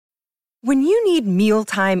When you need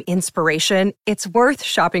mealtime inspiration, it's worth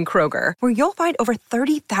shopping Kroger, where you'll find over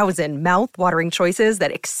 30,000 mouth-watering choices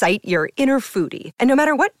that excite your inner foodie. And no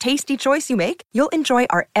matter what tasty choice you make, you'll enjoy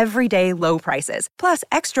our everyday low prices, plus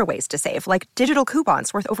extra ways to save, like digital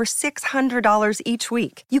coupons worth over $600 each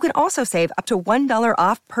week. You can also save up to $1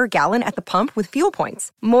 off per gallon at the pump with fuel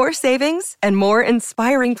points. More savings and more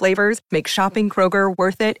inspiring flavors make shopping Kroger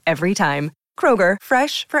worth it every time. Kroger,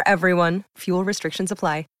 fresh for everyone. Fuel restrictions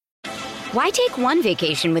apply. Why take one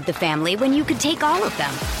vacation with the family when you could take all of them?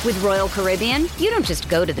 With Royal Caribbean, you don't just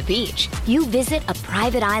go to the beach. You visit a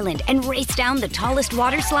private island and race down the tallest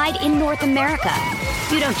water slide in North America.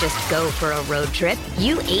 You don't just go for a road trip.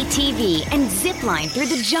 You ATV and zip line through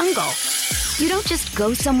the jungle. You don't just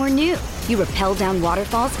go somewhere new. You rappel down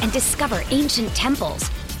waterfalls and discover ancient temples.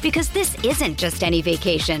 Because this isn't just any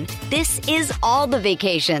vacation. This is all the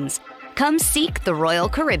vacations. Come seek the Royal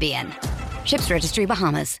Caribbean. Ships Registry,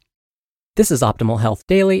 Bahamas. This is Optimal Health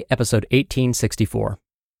Daily, episode 1864.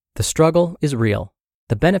 The Struggle is Real.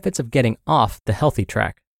 The Benefits of Getting Off the Healthy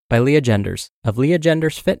Track by Leah Genders of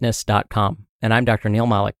leahgendersfitness.com. And I'm Dr. Neil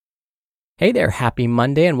Malik. Hey there, happy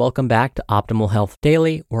Monday and welcome back to Optimal Health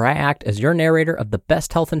Daily, where I act as your narrator of the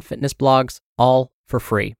best health and fitness blogs, all for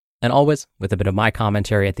free, and always with a bit of my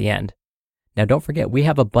commentary at the end. Now don't forget, we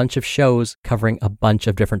have a bunch of shows covering a bunch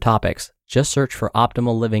of different topics. Just search for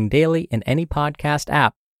Optimal Living Daily in any podcast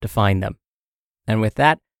app to find them. And with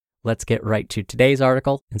that, let's get right to today's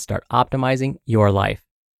article and start optimizing your life.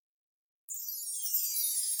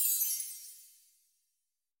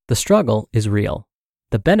 The Struggle is Real.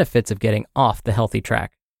 The Benefits of Getting Off the Healthy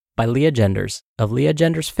Track by Leah Genders of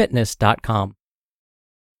leahgendersfitness.com.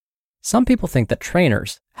 Some people think that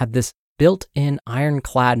trainers have this built-in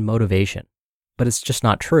ironclad motivation, but it's just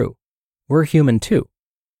not true. We're human too.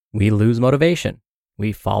 We lose motivation.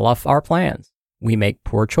 We fall off our plans. We make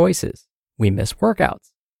poor choices. We miss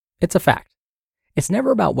workouts. It's a fact. It's never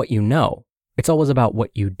about what you know. It's always about what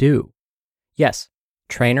you do. Yes,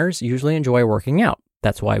 trainers usually enjoy working out.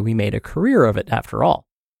 That's why we made a career of it after all.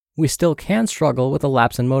 We still can struggle with a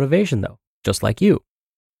lapse in motivation though, just like you.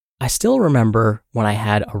 I still remember when I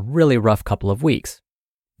had a really rough couple of weeks.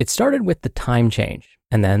 It started with the time change,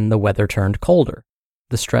 and then the weather turned colder.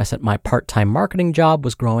 The stress at my part-time marketing job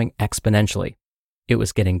was growing exponentially. It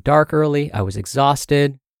was getting dark early, I was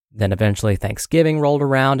exhausted. Then eventually Thanksgiving rolled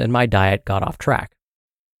around and my diet got off track.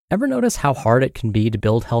 Ever notice how hard it can be to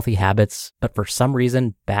build healthy habits, but for some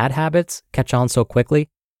reason, bad habits catch on so quickly?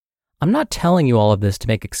 I'm not telling you all of this to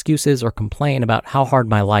make excuses or complain about how hard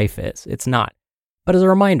my life is. It's not. But as a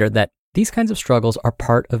reminder that these kinds of struggles are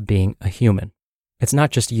part of being a human. It's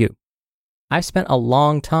not just you. I've spent a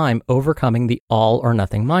long time overcoming the all or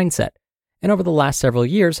nothing mindset, and over the last several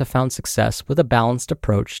years have found success with a balanced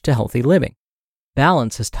approach to healthy living.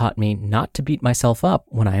 Balance has taught me not to beat myself up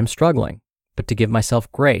when I am struggling, but to give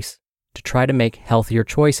myself grace, to try to make healthier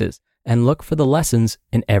choices, and look for the lessons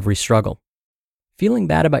in every struggle. Feeling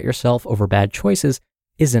bad about yourself over bad choices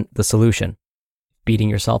isn't the solution. If beating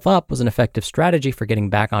yourself up was an effective strategy for getting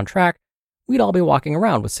back on track, we'd all be walking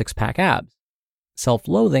around with six-pack abs.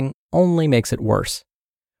 Self-loathing only makes it worse.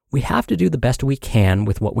 We have to do the best we can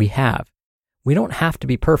with what we have. We don't have to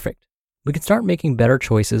be perfect. We can start making better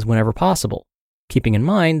choices whenever possible, keeping in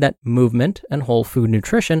mind that movement and whole food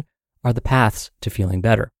nutrition are the paths to feeling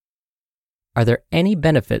better. Are there any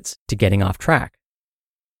benefits to getting off track?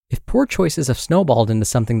 If poor choices have snowballed into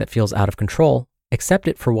something that feels out of control, accept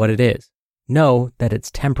it for what it is. Know that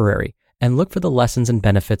it's temporary and look for the lessons and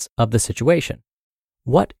benefits of the situation.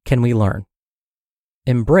 What can we learn?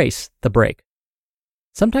 Embrace the break.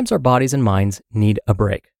 Sometimes our bodies and minds need a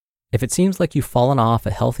break. If it seems like you've fallen off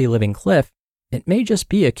a healthy living cliff, it may just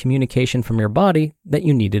be a communication from your body that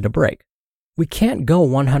you needed a break. We can't go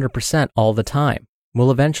 100% all the time. We'll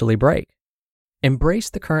eventually break. Embrace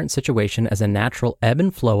the current situation as a natural ebb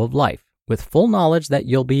and flow of life, with full knowledge that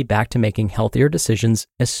you'll be back to making healthier decisions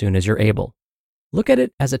as soon as you're able. Look at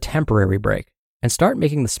it as a temporary break and start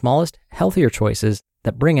making the smallest, healthier choices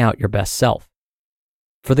that bring out your best self.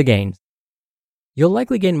 For the gains. You'll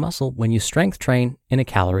likely gain muscle when you strength train in a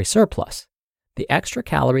calorie surplus. The extra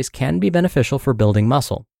calories can be beneficial for building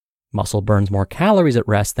muscle. Muscle burns more calories at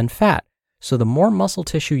rest than fat, so the more muscle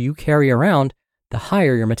tissue you carry around, the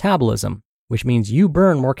higher your metabolism, which means you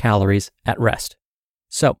burn more calories at rest.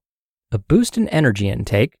 So, a boost in energy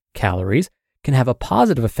intake, calories, can have a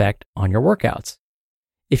positive effect on your workouts.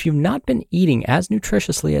 If you've not been eating as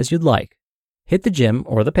nutritiously as you'd like, hit the gym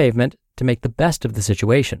or the pavement to make the best of the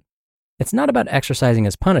situation. It's not about exercising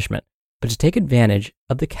as punishment, but to take advantage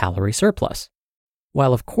of the calorie surplus.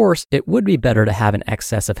 While of course it would be better to have an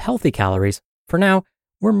excess of healthy calories, for now,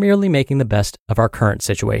 we're merely making the best of our current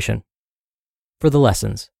situation. For the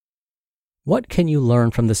lessons, what can you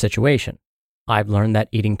learn from the situation? I've learned that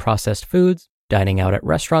eating processed foods, dining out at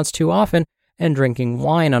restaurants too often, and drinking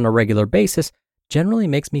wine on a regular basis generally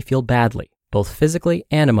makes me feel badly, both physically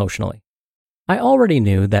and emotionally. I already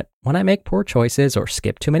knew that when I make poor choices or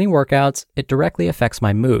skip too many workouts, it directly affects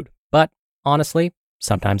my mood. But honestly,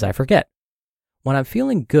 sometimes I forget. When I'm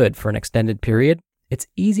feeling good for an extended period, it's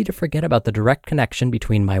easy to forget about the direct connection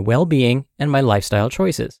between my well-being and my lifestyle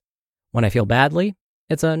choices. When I feel badly,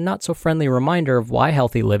 it's a not-so-friendly reminder of why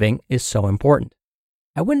healthy living is so important.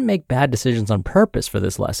 I wouldn't make bad decisions on purpose for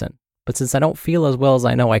this lesson, but since I don't feel as well as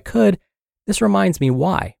I know I could, this reminds me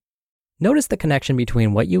why. Notice the connection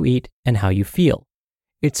between what you eat and how you feel.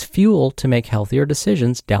 It's fuel to make healthier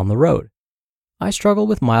decisions down the road. I struggle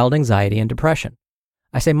with mild anxiety and depression.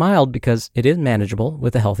 I say mild because it is manageable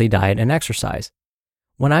with a healthy diet and exercise.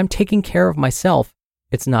 When I'm taking care of myself,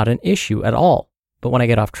 it's not an issue at all. But when I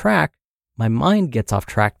get off track, my mind gets off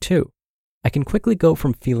track too. I can quickly go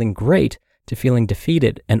from feeling great to feeling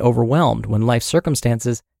defeated and overwhelmed when life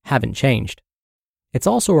circumstances haven't changed. It's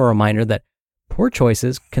also a reminder that poor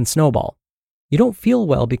choices can snowball. You don't feel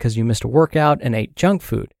well because you missed a workout and ate junk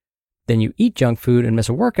food. Then you eat junk food and miss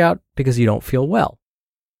a workout because you don't feel well.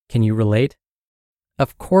 Can you relate?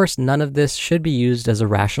 Of course, none of this should be used as a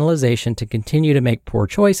rationalization to continue to make poor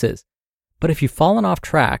choices. But if you've fallen off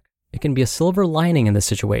track, it can be a silver lining in the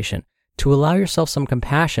situation to allow yourself some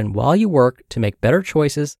compassion while you work to make better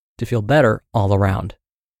choices to feel better all around.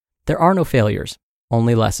 There are no failures,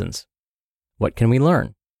 only lessons. What can we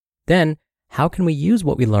learn? Then, how can we use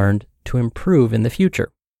what we learned to improve in the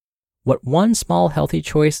future? What one small healthy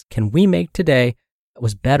choice can we make today that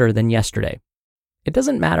was better than yesterday? It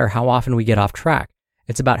doesn't matter how often we get off track.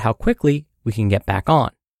 It's about how quickly we can get back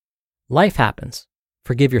on. Life happens.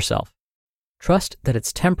 Forgive yourself. Trust that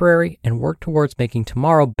it's temporary and work towards making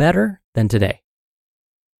tomorrow better than today.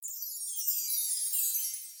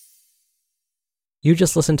 You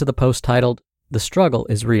just listened to the post titled, "The Struggle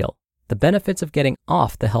is Real: The Benefits of Getting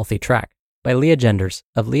Off the Healthy Track" by Leah Genders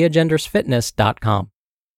of leahgendersfitness.com.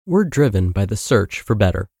 We're driven by the search for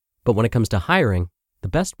better, but when it comes to hiring, the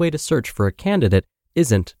best way to search for a candidate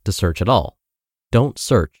isn't to search at all. Don't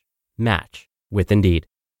search, match with Indeed.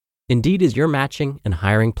 Indeed is your matching and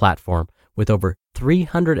hiring platform with over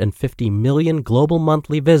 350 million global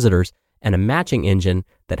monthly visitors and a matching engine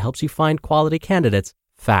that helps you find quality candidates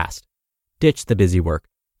fast. Ditch the busy work.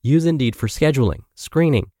 Use Indeed for scheduling,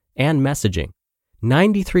 screening, and messaging.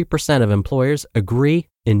 93% of employers agree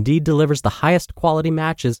Indeed delivers the highest quality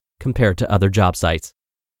matches compared to other job sites.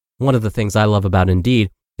 One of the things I love about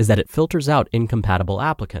Indeed is that it filters out incompatible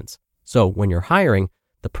applicants. So when you're hiring,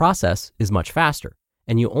 the process is much faster,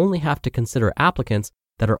 and you only have to consider applicants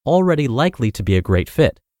that are already likely to be a great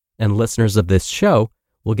fit. And listeners of this show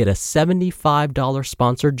will get a $75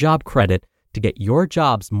 sponsored job credit to get your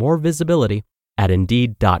jobs more visibility at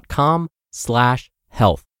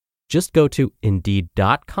Indeed.com/health. Just go to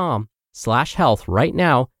Indeed.com/health right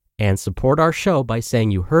now and support our show by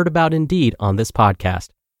saying you heard about Indeed on this podcast.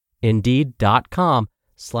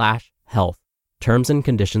 Indeed.com/health. Terms and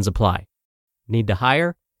conditions apply. Need to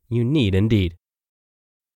hire? You need Indeed.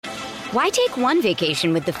 Why take one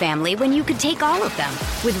vacation with the family when you could take all of them?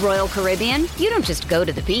 With Royal Caribbean, you don't just go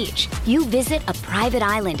to the beach. You visit a private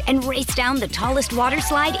island and race down the tallest water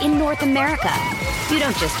slide in North America. You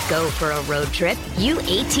don't just go for a road trip. You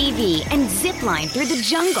ATV and zip line through the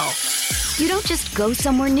jungle. You don't just go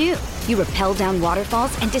somewhere new. You rappel down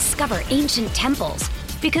waterfalls and discover ancient temples.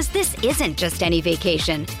 Because this isn't just any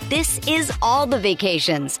vacation. This is all the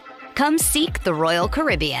vacations. Come seek the Royal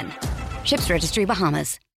Caribbean. Ships Registry,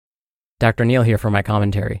 Bahamas. Dr. Neil here for my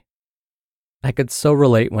commentary. I could so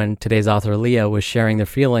relate when today's author Leah was sharing their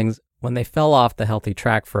feelings when they fell off the healthy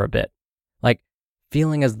track for a bit. Like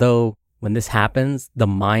feeling as though when this happens, the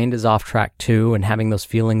mind is off track too and having those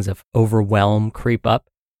feelings of overwhelm creep up.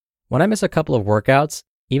 When I miss a couple of workouts,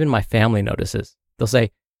 even my family notices. They'll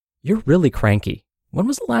say, "You're really cranky. When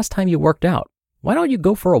was the last time you worked out? Why don't you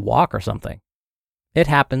go for a walk or something?" It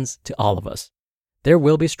happens to all of us. There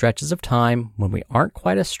will be stretches of time when we aren't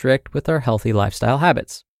quite as strict with our healthy lifestyle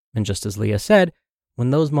habits. And just as Leah said,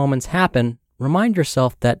 when those moments happen, remind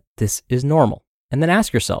yourself that this is normal. And then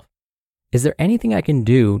ask yourself, is there anything I can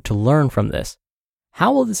do to learn from this?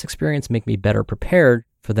 How will this experience make me better prepared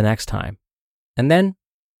for the next time? And then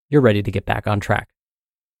you're ready to get back on track.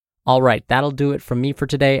 All right, that'll do it from me for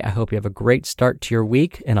today. I hope you have a great start to your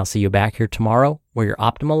week, and I'll see you back here tomorrow where your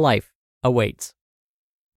optimal life awaits.